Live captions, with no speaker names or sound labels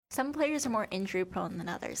Some players are more injury prone than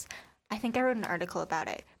others. I think I wrote an article about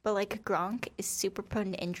it, but like Gronk is super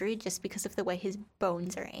prone to injury just because of the way his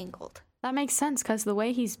bones are angled. That makes sense because the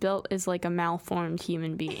way he's built is like a malformed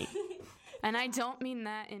human being. And I don't mean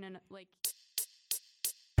that in an, like...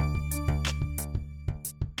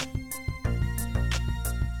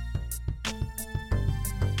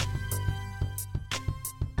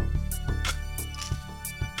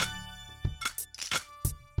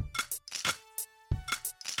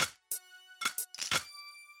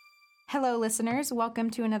 Hello, listeners. Welcome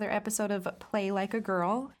to another episode of Play Like a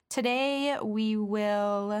Girl. Today, we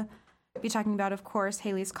will be talking about, of course,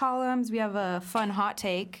 Haley's columns. We have a fun hot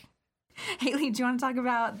take. Haley, do you want to talk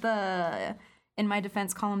about the In My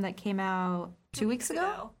Defense column that came out 2 weeks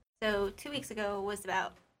ago? So 2 weeks ago was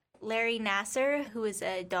about Larry Nassar, who is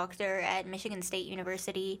a doctor at Michigan State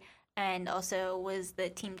University and also was the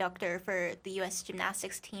team doctor for the U.S.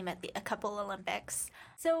 gymnastics team at a couple Olympics.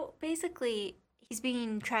 So basically, he's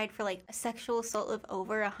being tried for like a sexual assault of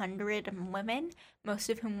over 100 women, most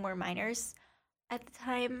of whom were minors at the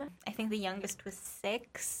time. I think the youngest was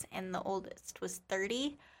 6 and the oldest was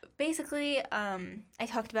 30. Basically, I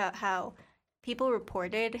talked about how people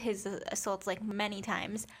reported his assaults like many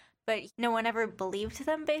times, but no one ever believed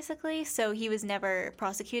them basically, so he was never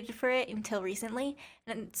prosecuted for it until recently,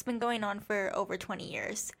 and it's been going on for over 20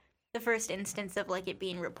 years. The first instance of like it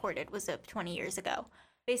being reported was 20 years ago.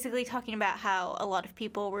 Basically talking about how a lot of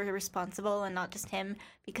people were responsible and not just him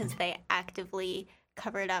because they actively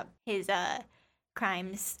covered up his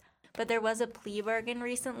crimes. But there was a plea bargain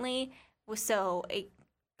recently, so it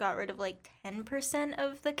got rid of like 10%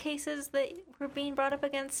 of the cases that were being brought up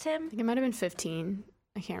against him. I think it might have been 15.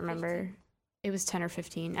 I can't remember. 15? It was 10 or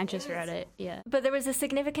 15. I just read it, yeah. But there was a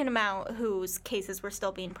significant amount whose cases were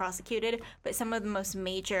still being prosecuted, but some of the most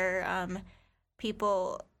major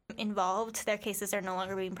people involved, their cases are no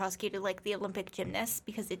longer being prosecuted, like the Olympic gymnasts,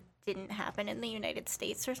 because it didn't happen in the United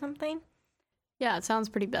States or something. Yeah, it sounds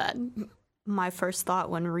pretty bad. My first thought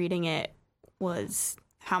when reading it was,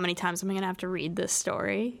 how many times am I going to have to read this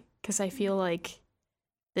story? Because I feel like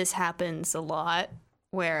this happens a lot,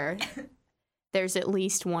 where there's at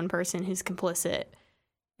least one person who's complicit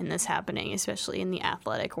in this happening, especially in the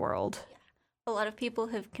athletic world. Yeah. A lot of people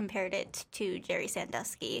have compared it to Jerry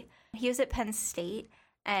Sandusky. He was at Penn State,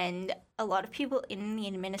 and a lot of people in the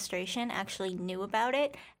administration actually knew about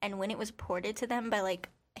it, and when it was reported to them by, like,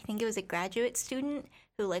 I think it was a graduate student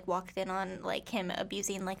who, like, walked in on, like, him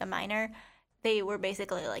abusing, like, a minor, they were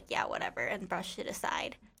basically like, yeah, whatever, and brushed it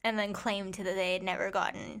aside, and then claimed that they had never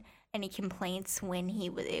gotten any complaints when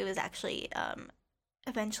it was actually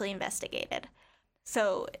eventually investigated.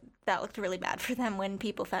 So that looked really bad for them when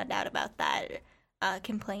people found out about that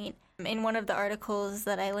complaint. In one of the articles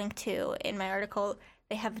that I linked to in my article,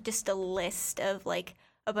 they have just a list of, like,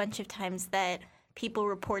 a bunch of times that people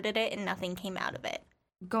reported it and nothing came out of it.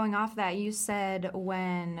 Going off that, you said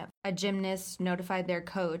when a gymnast notified their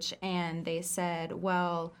coach and they said,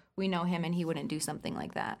 well, we know him and he wouldn't do something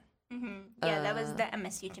like that. Mm-hmm. Yeah, that was the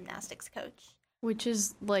MSU gymnastics coach. Which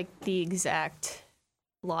is, like, the exact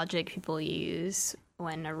logic people use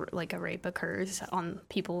when a rape occurs on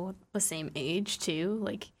people the same age, too.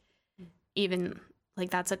 Like, even, like,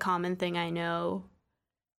 that's a common thing I know.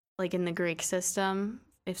 Like, in the Greek system,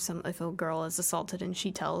 if a girl is assaulted and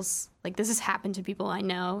she tells, like, this has happened to people I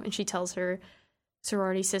know, and she tells her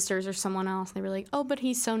sorority sisters or someone else, they were like, oh, but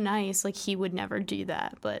he's so nice, like, he would never do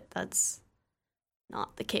that. But that's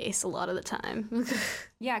not the case a lot of the time.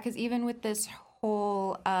 Yeah, because even with this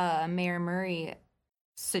whole Mayor Murray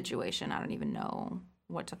situation, I don't even know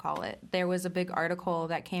what to call it, there was a big article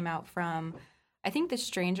that came out from, I think, The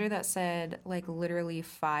Stranger, that said, like, literally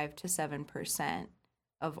 5 to 7%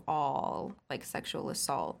 of all, like, sexual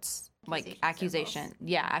assaults, like, accusations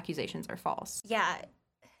are false. Yeah,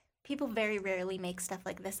 people very rarely make stuff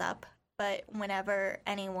like this up, but whenever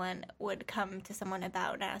anyone would come to someone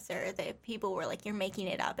about Nassar, the people were like, you're making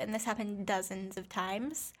it up, and this happened dozens of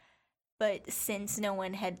times. But since no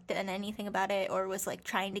one had done anything about it or was, like,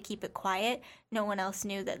 trying to keep it quiet, no one else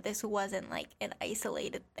knew that this wasn't, like, an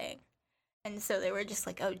isolated thing. And so they were just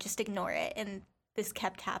like, oh, just ignore it, and this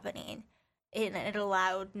kept happening. And it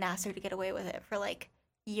allowed Nassar to get away with it for, like,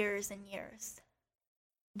 years and years.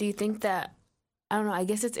 Do you think that, I don't know, I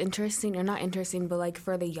guess it's interesting, or not interesting, but, like,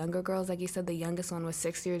 for the younger girls, like you said, the youngest one was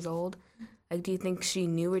 6 years old. Like, do you think she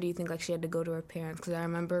knew, or do you think, like, she had to go to her parents? Because I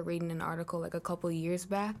remember reading an article, like, a couple years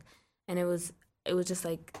back, and it was just,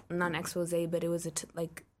 like, not an expose, but it was,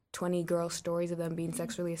 20 girl stories of them being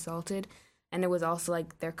sexually assaulted. And it was also,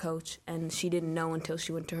 like, their coach, and she didn't know until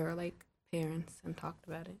she went to her, like, parents and talked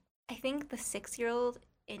about it. I think the 6-year-old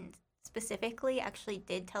in specifically actually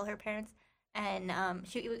did tell her parents, and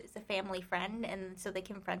she was a family friend, and so they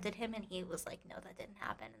confronted him, and he was like, no, that didn't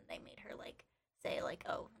happen, and they made her like say like,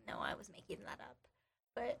 oh no, I was making that up.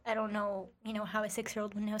 But I don't know, how a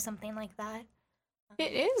 6-year-old would know something like that.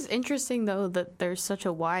 It is interesting though that there's such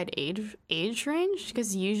a wide age range,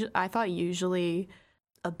 because I thought usually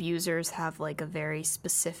abusers have like a very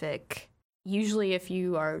specific. Usually, if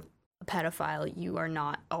you are a pedophile, you are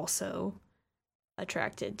not also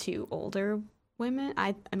attracted to older women.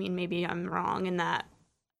 I mean, maybe I'm wrong in that.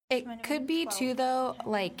 It could be too, though.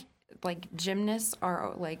 Like gymnasts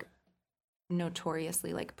are like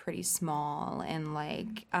notoriously like pretty small and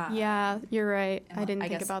like yeah, you're right. I didn't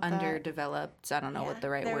think about that. Underdeveloped. I don't know what the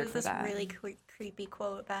right word for that. There was this really creepy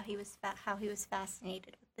quote about how he was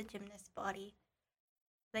fascinated with the gymnast body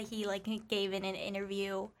that he gave in an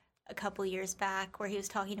interview a couple years back, where he was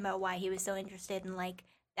talking about why he was so interested in like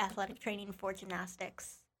athletic training for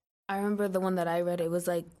gymnastics. I remember the one that I read, it was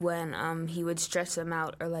like when he would stretch them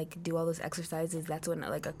out or like do all those exercises, that's when it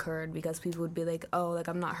like occurred, because people would be like, oh, like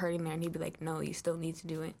I'm not hurting there, and he'd be like, no, you still need to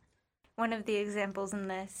do it. One of the examples in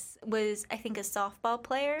this was, I think, a softball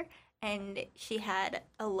player, and she had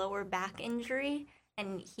a lower back injury,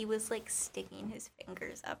 and he was like sticking his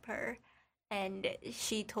fingers up her, and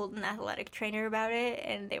she told an athletic trainer about it,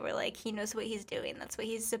 and they were like, he knows what he's doing, that's what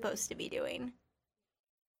he's supposed to be doing.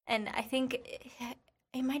 And I think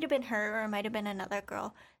it might have been her, or it might have been another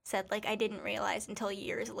girl, said, like, I didn't realize until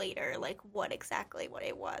years later, like, what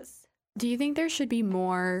it was. Do you think there should be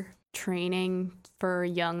more training for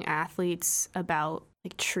young athletes about,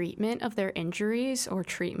 like, treatment of their injuries or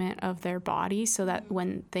treatment of their body, so that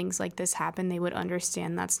when things like this happen, they would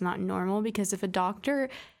understand that's not normal? Because if a doctor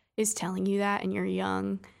is telling you that and you're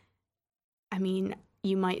young, I mean,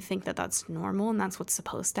 you might think that that's normal and that's what's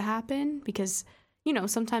supposed to happen, because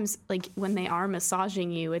sometimes, like, when they are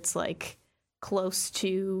massaging you, it's, like, close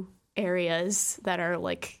to areas that are,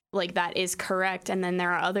 like that is correct, and then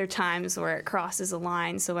there are other times where it crosses a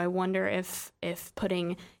line. So I wonder if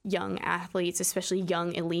putting young athletes, especially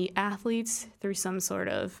young elite athletes, through some sort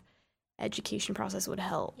of education process would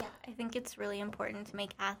help. Yeah, I think it's really important to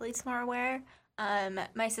make athletes more aware.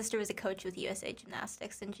 My sister was a coach with USA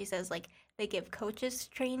Gymnastics, and she says, like, they give coaches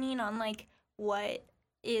training on, like, what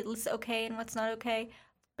is okay and what's not okay,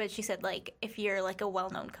 but she said, like, if you're like a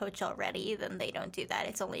well-known coach already, then they don't do that.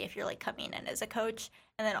 It's only if you're like coming in as a coach.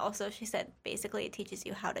 And then also she said basically it teaches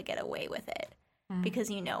you how to get away with it,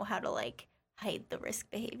 because you know how to like hide the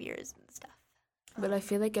risk behaviors and stuff. But I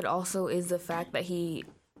feel like it also is the fact that he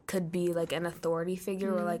could be like an authority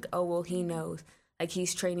figure, or like, oh well, he knows, like,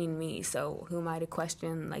 he's training me, so who am I to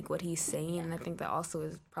question like what he's saying? And I think that also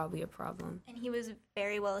is probably a problem. And he was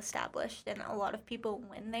very well established, and a lot of people,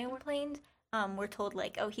 when they were trained, were told,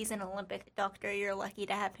 like, oh, he's an Olympic doctor, you're lucky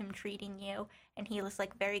to have him treating you, and he was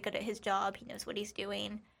like very good at his job, he knows what he's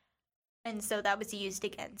doing. And so that was used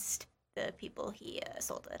against the people he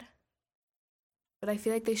assaulted. But I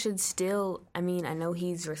feel like they should still, I mean, I know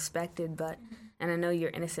he's respected, but and I know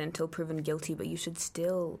you're innocent until proven guilty, but you should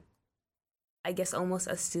still, I guess, almost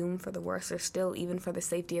assume for the worst, or still, even for the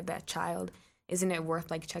safety of that child, isn't it worth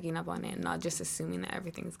like checking up on it and not just assuming that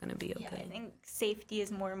everything's going to be okay? Yeah, I think safety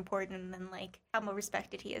is more important than like how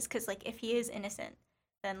respected he is, because like if he is innocent,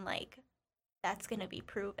 then like that's going to be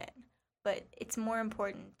proven. But it's more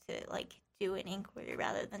important to like do an inquiry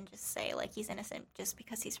rather than just say like he's innocent just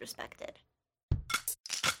because he's respected.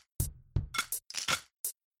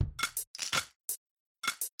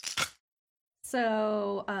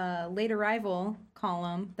 So, late arrival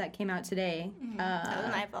column that came out today. That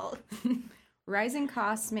was my fault. Rising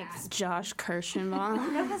costs makes Josh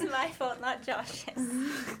Kirschenbaum. That was my fault, not Josh's.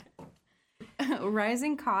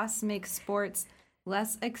 Rising costs make sports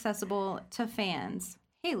less accessible to fans.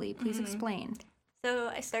 Haley, please explain. So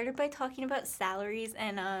I started by talking about salaries,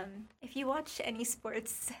 and if you watch any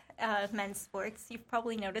sports, men's sports, you've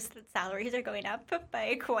probably noticed that salaries are going up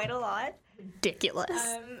by quite a lot.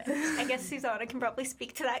 Ridiculous. I guess Susanna can probably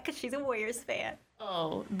speak to that because she's a Warriors fan.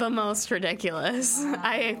 Oh, the most ridiculous.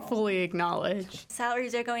 I fully acknowledge.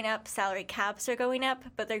 Salaries are going up, salary caps are going up,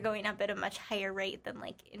 but they're going up at a much higher rate than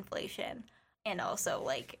like inflation. And also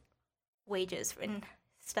like wages and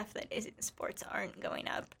stuff that isn't sports aren't going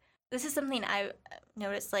up. This is something I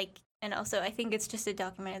noticed, like, and also I think it's just a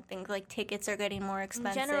documented thing, like tickets are getting more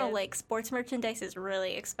expensive. In general, like sports merchandise is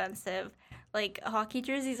really expensive. Like hockey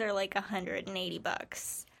jerseys are like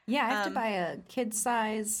 $180. Yeah, I have to buy a kid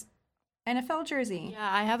size NFL jersey. Yeah,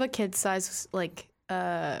 I have a kid size, like,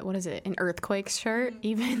 what is it, an Earthquakes shirt.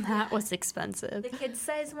 Even that was expensive. The kid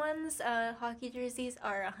size ones, hockey jerseys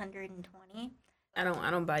are $120. I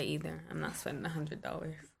don't buy either. I'm not spending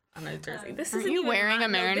 $100. on a jersey. This Are you wearing a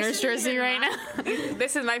Mariners jersey right now?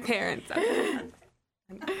 This is my parents.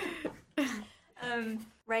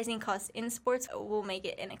 Rising costs in sports will make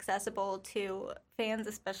it inaccessible to fans,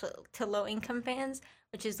 especially to low-income fans,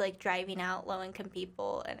 which is like driving out low-income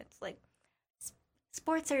people. And it's like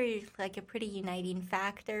sports are like a pretty uniting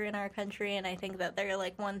factor in our country, and I think that they're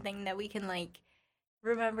like one thing that we can like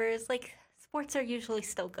remember is like sports are usually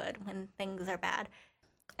still good when things are bad.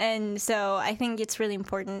 And so I think it's really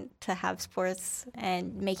important to have sports,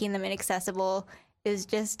 and making them inaccessible is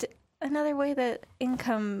just another way that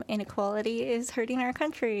income inequality is hurting our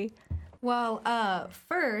country. Well,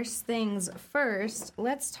 first things first,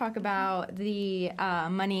 let's talk about the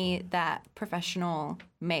money that professional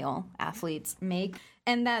male athletes make,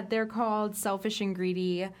 and that they're called selfish and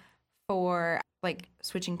greedy for like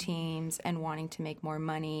switching teams and wanting to make more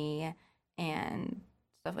money and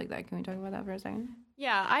stuff like that. Can we talk about that for a second?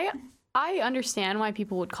 Yeah, I understand why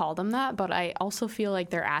people would call them that, but I also feel like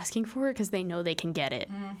they're asking for it because they know they can get it.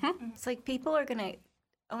 It's like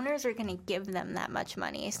owners are gonna give them that much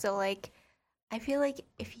money. So like, I feel like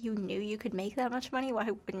if you knew you could make that much money, why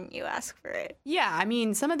wouldn't you ask for it? Yeah, I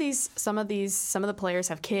mean, some of the players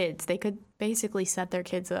have kids. They could basically set their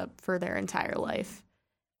kids up for their entire life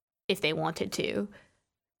if they wanted to.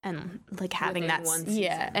 And like having Within that, one season.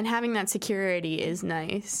 and having that security is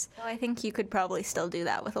nice. So I think you could probably still do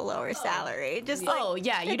that with a lower salary. Just like, Oh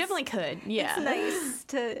yeah, you definitely could. Yeah, it's nice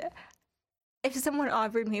to. If someone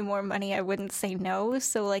offered me more money, I wouldn't say no.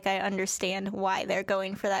 So like, I understand why they're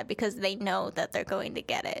going for that because they know that they're going to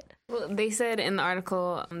get it. Well, they said in the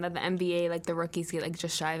article that the NBA, like the rookies get like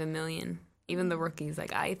just shy of $1 million. Even the rookies,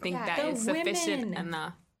 like I think Yeah, that the is sufficient women.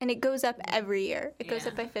 enough. And it goes up every year. It goes Yeah.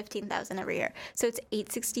 up by 15,000 every year. So it's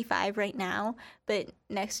 865 right now, but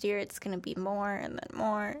next year it's going to be more and then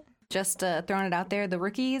more. Just throwing it out there, the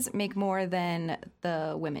rookies make more than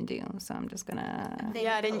the women do. So I'm just gonna. They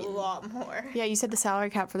Yeah, make didn't a you- lot more. yeah. You said the salary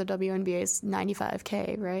cap for the WNBA is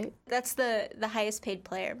 $95K, right? That's the highest paid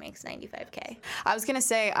player makes 95K. I was gonna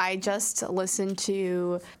say I just listened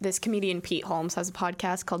to this comedian Pete Holmes has a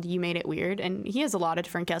podcast called You Made It Weird, and he has a lot of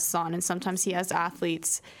different guests on, and sometimes he has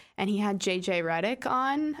athletes. And he had JJ Redick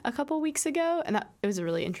on a couple weeks ago, and it was a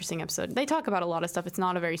really interesting episode. They talk about a lot of stuff. It's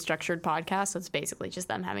not a very structured podcast, so it's basically just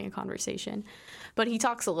them having a conversation. But he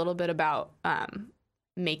talks a little bit about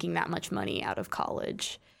making that much money out of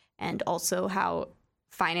college, and also how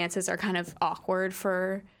finances are kind of awkward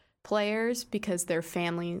for players because their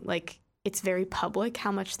family, like, it's very public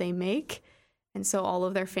how much they make. And so all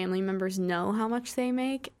of their family members know how much they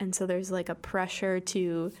make. And so there's like a pressure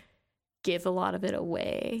to give a lot of it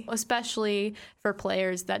away, especially for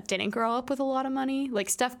players that didn't grow up with a lot of money.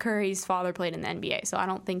 Like Steph Curry's father played in the NBA, so I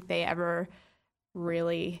don't think they ever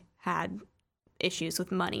really had issues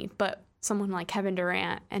with money. But someone like Kevin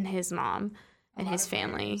Durant and his mom and his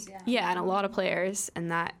family, and a lot of players,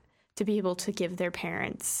 and that to be able to give their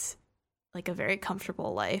parents like a very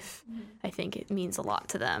comfortable life, I think it means a lot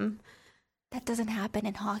to them. That doesn't happen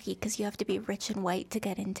in hockey because you have to be rich and white to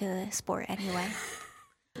get into the sport anyway.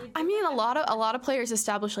 I mean, a lot of players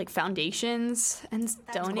establish like foundations and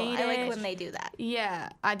donate. Cool. I like it. when they do that. Yeah,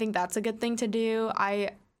 I think that's a good thing to do.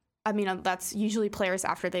 I mean, that's usually players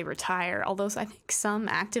after they retire, although I think some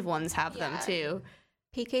active ones have them too.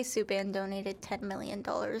 PK Subban donated $10 million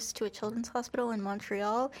to a children's hospital in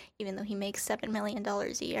Montreal, even though he makes $7 million a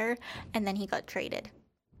year, and then he got traded.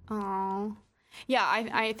 Oh, yeah.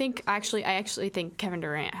 I actually think Kevin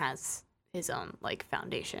Durant has his own like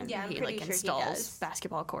foundation. Yeah, I'm he pretty like sure he installs does.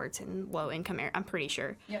 basketball courts in low income area. I'm pretty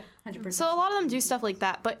sure. Yep, 100%. So a lot of them do stuff like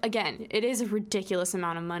that, but again, it is a ridiculous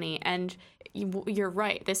amount of money, and you're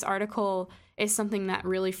right. This article is something that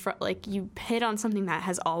really you hit on something that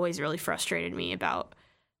has always really frustrated me about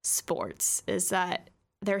sports, is that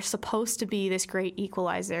they're supposed to be this great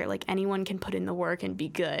equalizer. Like anyone can put in the work and be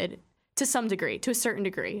good to some degree, to a certain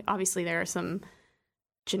degree. Obviously, there are some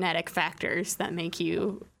genetic factors that make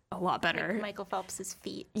you a lot better. Like Michael Phelps's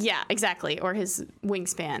feet. Yeah, exactly. Or his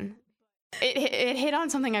wingspan. It hit on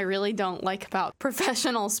something I really don't like about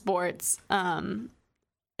professional sports,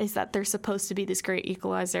 is that they're supposed to be this great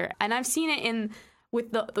equalizer. And I've seen it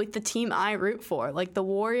with the team I root for. Like the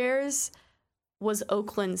Warriors was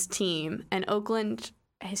Oakland's team, and Oakland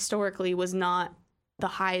historically was not the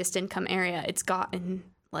highest income area. It's gotten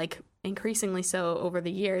like increasingly so over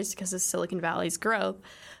the years because of Silicon Valley's growth.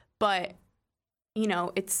 But you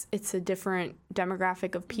know, it's a different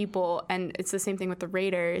demographic of people, and it's the same thing with the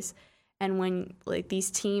Raiders. And when like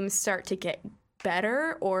these teams start to get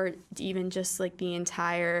better, or even just like the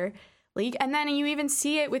entire league, and then you even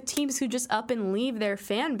see it with teams who just up and leave their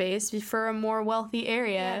fan base for a more wealthy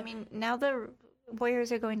area. Yeah, I mean, now the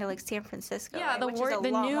Warriors are going to like San Francisco, Yeah, right? Which is a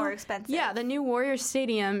lot more expensive. Yeah, the new Warriors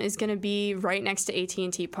Stadium is going to be right next to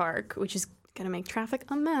AT&T Park, which is going to make traffic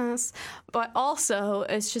a mess. But also,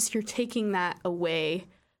 it's just you're taking that away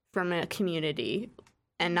from a community,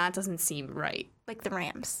 and that doesn't seem right. Like the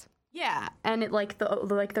Rams. Yeah, and it like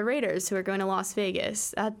the Raiders who are going to Las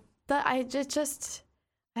Vegas. I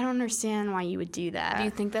don't understand why you would do that. Do you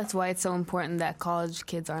think that's why it's so important that college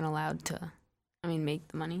kids aren't allowed to, make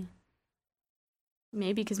the money?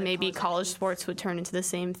 Maybe because maybe college sports would turn into the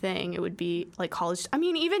same thing. It would be like college. I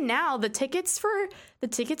mean, even now, the tickets for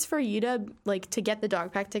UW, like to get the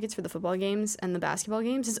dog pack tickets for the football games and the basketball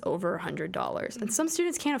games, is over $100, and some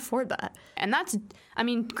students can't afford that. And that's, I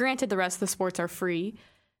mean, granted, the rest of the sports are free,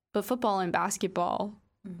 but football and basketball,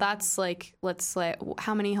 that's like, let's say,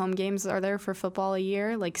 how many home games are there for football a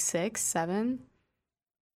year? Like 6, 7.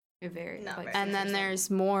 It varies. And then there's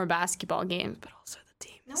more basketball games, but also the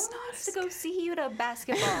team No is one not wants as to go see UW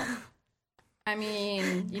basketball. I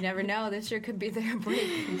mean, you never know. This year could be their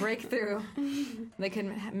breakthrough. They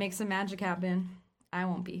could make some magic happen. I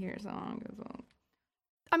won't be here, so I don't go.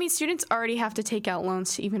 I mean, students already have to take out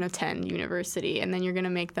loans to even attend university, and then you're going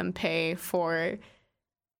to make them pay for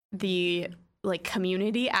the like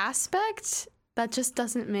community aspect. That just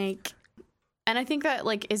doesn't make. And I think that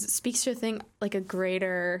like speaks to a thing, like a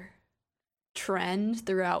greater trend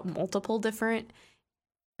throughout multiple different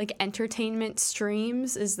like entertainment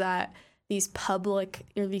streams, is that these public,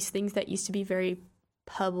 or these things that used to be very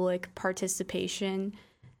public participation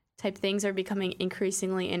type things are becoming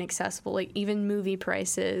increasingly inaccessible. Like even movie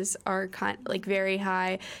prices are kind like very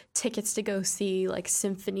high. Tickets to go see like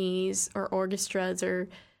symphonies or orchestras or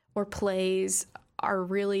plays are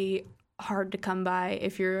really hard to come by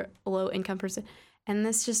if you're a low income person. And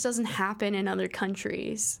this just doesn't happen in other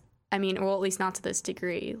countries. I mean, well, at least not to this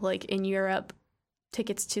degree. Like in Europe,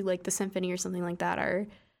 tickets to like the symphony or something like that are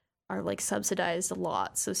like subsidized a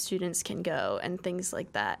lot, so students can go and things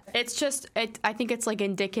like that. It's just, I think it's like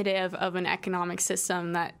indicative of an economic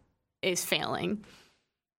system that is failing.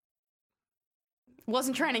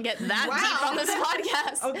 Wasn't trying to get that deep on this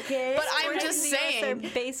podcast. Okay. But I'm just saying.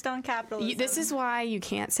 They're based on capitalism. This is why you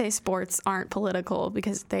can't say sports aren't political,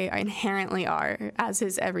 because they inherently are, as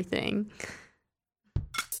is everything.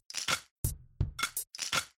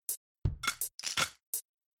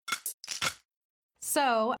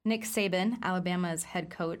 So, Nick Saban, Alabama's head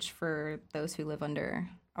coach, for those who live under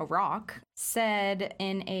a rock, said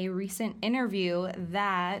in a recent interview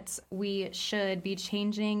that we should be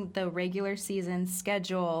changing the regular season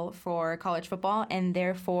schedule for college football and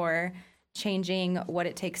therefore changing what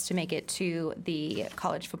it takes to make it to the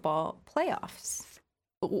college football playoffs.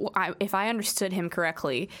 If I understood him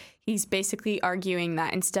correctly, he's basically arguing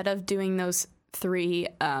that instead of doing those 3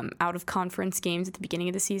 out-of-conference games at the beginning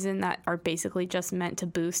of the season that are basically just meant to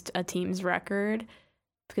boost a team's record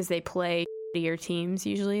because they play shittier teams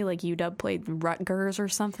usually, like UW played Rutgers or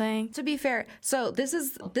something. To be fair, so this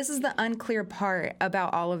is the unclear part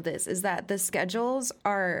about all of this, is that the schedules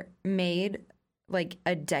are made like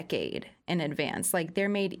a decade in advance. Like they're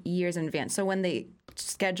made years in advance. So when they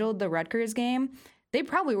scheduled the Rutgers game, they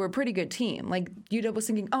probably were a pretty good team. Like UW was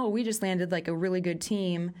thinking, oh, we just landed like a really good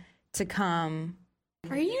team to come.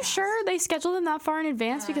 Are you sure they scheduled them that far in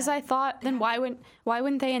advance? Because I thought, then why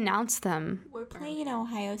wouldn't they announce them? We're playing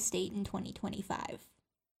Ohio State in 2025.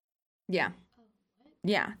 Yeah.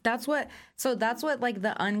 Yeah, that's what like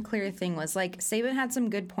the unclear thing was. Like Saban had some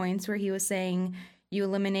good points where he was saying you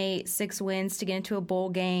eliminate 6 wins to get into a bowl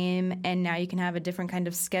game, and now you can have a different kind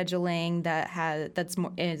of scheduling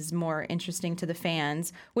is more interesting to the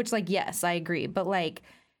fans, which like, yes, I agree. But like,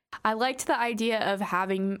 I liked the idea of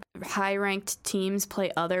having high-ranked teams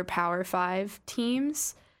play other Power 5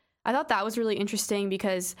 teams. I thought that was really interesting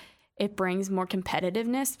because it brings more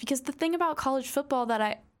competitiveness. Because the thing about college football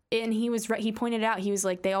he pointed out, he was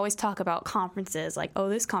like, they always talk about conferences, like, oh,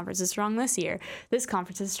 this conference is strong this year, this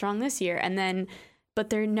conference is strong this year, but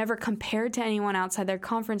they're never compared to anyone outside their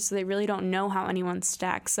conference, so they really don't know how anyone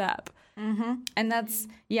stacks up. Mm-hmm. And that's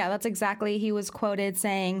exactly, he was quoted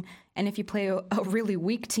saying, and if you play a really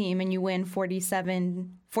weak team and you win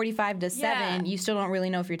 45-7, you still don't really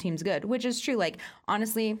know if your team's good, which is true. Like,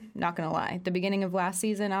 honestly, not gonna lie, the beginning of last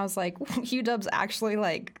season, I was like, UW's actually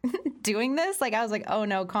like doing this. Like, I was like, oh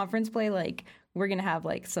no, conference play, like we're gonna have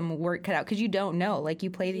like some work cut out, because you don't know, like you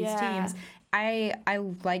play these teams. I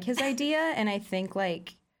like his idea, and I think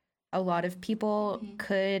like a lot of people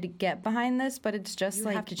could get behind this, but it's just you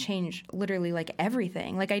have to change literally like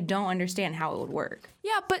everything. Like, I don't understand how it would work.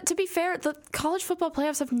 Yeah, but to be fair, the college football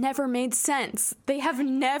playoffs have never made sense. They have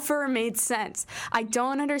never made sense. I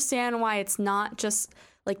don't understand why it's not just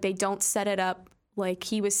like they don't set it up like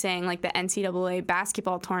he was saying, like the NCAA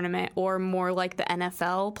basketball tournament, or more like the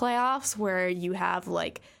NFL playoffs, where you have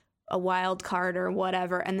like a wild card or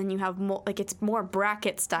whatever, and then you have like it's more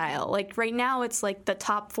bracket style. Like right now it's like the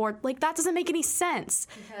top 4. Like that doesn't make any sense.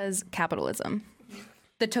 Because capitalism.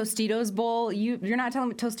 The Tostitos Bowl, you're not telling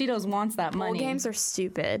me Tostitos wants that money. Bowl games are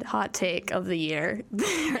stupid. Hot take of the year.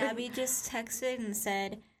 Abby just texted and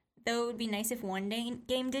said, though it would be nice if one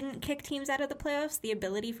game didn't kick teams out of the playoffs, the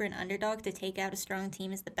ability for an underdog to take out a strong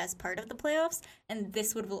team is the best part of the playoffs, and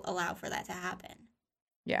this would allow for that to happen.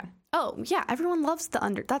 Yeah. Oh, yeah, everyone loves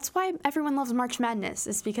that's why everyone loves March Madness,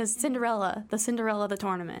 is because the Cinderella of the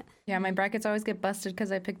tournament. Yeah, my brackets always get busted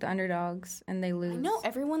because I pick the underdogs and they lose. No,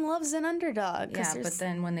 everyone loves an underdog. Yeah, but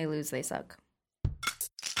then when they lose, they suck.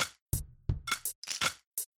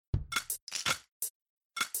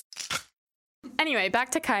 Anyway,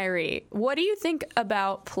 back to Kyrie. What do you think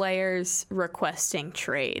about players requesting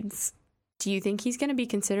trades? Do you think he's going to be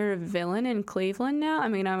considered a villain in Cleveland now? I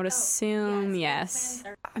mean, I would assume yes.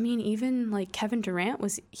 I mean, even like Kevin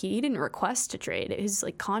Durant he didn't request a trade. His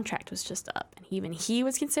like contract was just up, and even he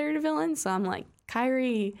was considered a villain. So I'm like,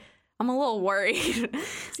 Kyrie, I'm a little worried.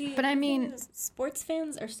 See, but I mean, sports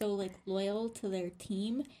fans are so like loyal to their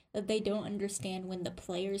team that they don't understand when the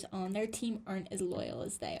players on their team aren't as loyal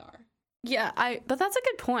as they are. Yeah, but that's a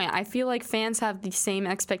good point. I feel like fans have the same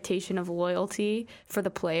expectation of loyalty for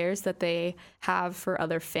the players that they have for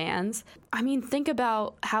other fans. I mean, think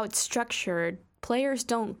about how it's structured. Players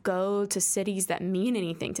don't go to cities that mean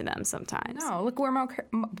anything to them sometimes. No, look where wow.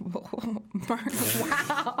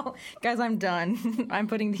 Guys, I'm done. I'm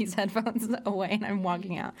putting these headphones away and I'm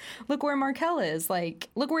walking out. Look where Markel is. Like,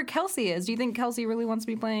 look where Kelsey is. Do you think Kelsey really wants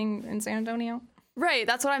to be playing in San Antonio? Right,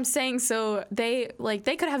 that's what I'm saying. So they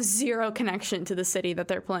could have zero connection to the city that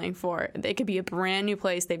they're playing for. They could be a brand new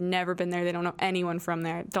place. They've never been there. They don't know anyone from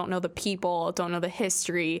there. Don't know the people. Don't know the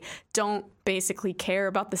history. Don't basically care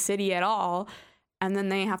about the city at all. And then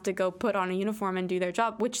they have to go put on a uniform and do their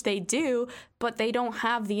job, which they do, but they don't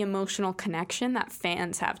have the emotional connection that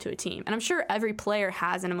fans have to a team. And I'm sure every player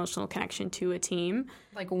has an emotional connection to a team.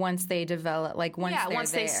 Like once they develop, like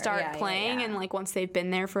once they start playing, and like once they've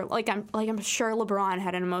been there for I'm sure LeBron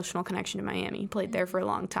had an emotional connection to Miami. He played there for a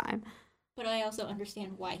long time. But I also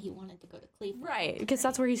understand why he wanted to go to Cleveland. Right, because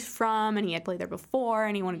that's where he's from, and he had played there before,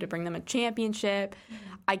 and he wanted to bring them a championship.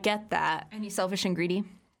 I get that. And he's selfish and greedy.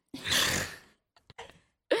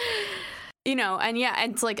 You know, and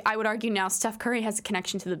it's like I would argue now Steph Curry has a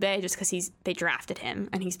connection to the Bay just because they drafted him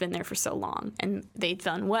and he's been there for so long and they've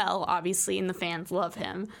done well, obviously, and the fans love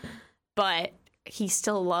him. But he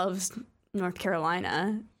still loves North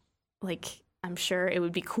Carolina. Like, I'm sure it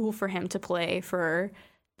would be cool for him to play for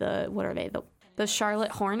the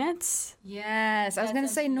Charlotte Hornets. Yes, I was going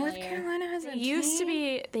to say North Carolina has a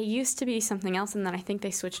team. They used to be something else, and then I think they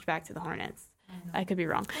switched back to the Hornets. I could be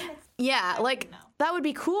wrong. Yeah, like that would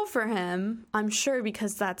be cool for him, I'm sure,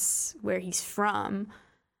 because that's where he's from.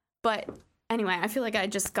 But anyway, I feel like I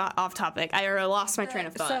just got off topic. I lost my train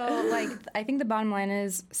of thought. So, like, I think the bottom line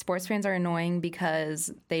is sports fans are annoying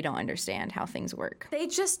because they don't understand how things work. They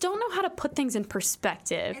just don't know how to put things in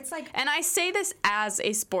perspective. It's like, and I say this as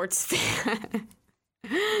a sports fan.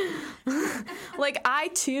 Like I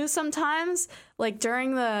too sometimes, like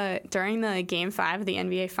during the Game 5 of the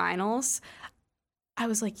NBA Finals, I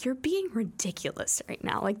was like, you're being ridiculous right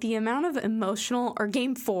now. Like the amount of emotional, or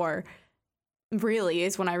Game 4 really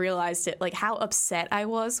is when I realized it, like how upset I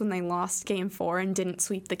was when they lost Game 4 and didn't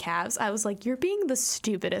sweep the Cavs. I was like, you're being the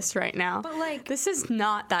stupidest right now. But like, this is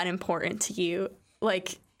not that important to you.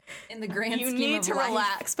 Like, in the grand scheme of life, you need to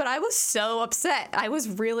relax. But I was so upset. I was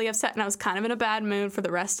really upset, and I was kind of in a bad mood for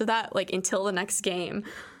the rest of that, like until the next game.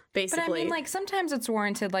 Basically. But I mean, like, sometimes it's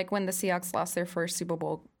warranted, like when the Seahawks lost their first Super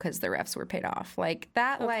Bowl because the refs were paid off. Like,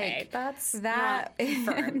 that, okay, like, that's that. Not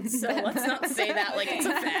confirmed, so let's not say that like it's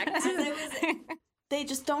a fact. They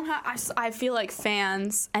just don't have, I feel like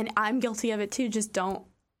fans, and I'm guilty of it too,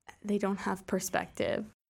 they don't have perspective.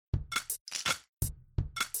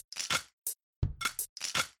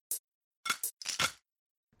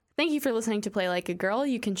 Thank you for listening to Play Like a Girl.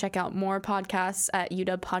 You can check out more podcasts at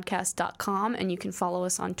uwpodcast.com, and you can follow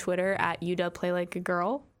us on Twitter at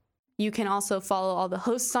uwplaylikeagirl. You can also follow all the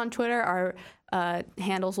hosts on Twitter. Our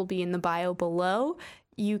handles will be in the bio below.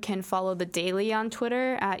 You can follow The Daily on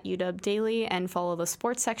Twitter at UW and follow the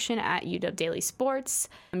sports section at UW Sports.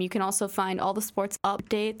 You can also find all the sports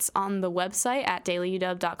updates on the website at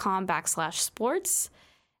dailyuw.com/sports.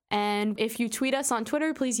 And if you tweet us on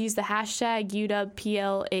Twitter, please use the hashtag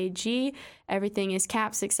UWPLAG. Everything is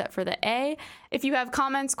caps except for the A. If you have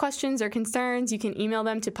comments, questions, or concerns, you can email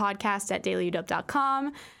them to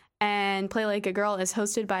podcast@dailyuw.com. And Play Like a Girl is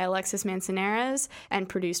hosted by Alexis Manzanares and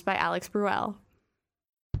produced by Alex Bruel.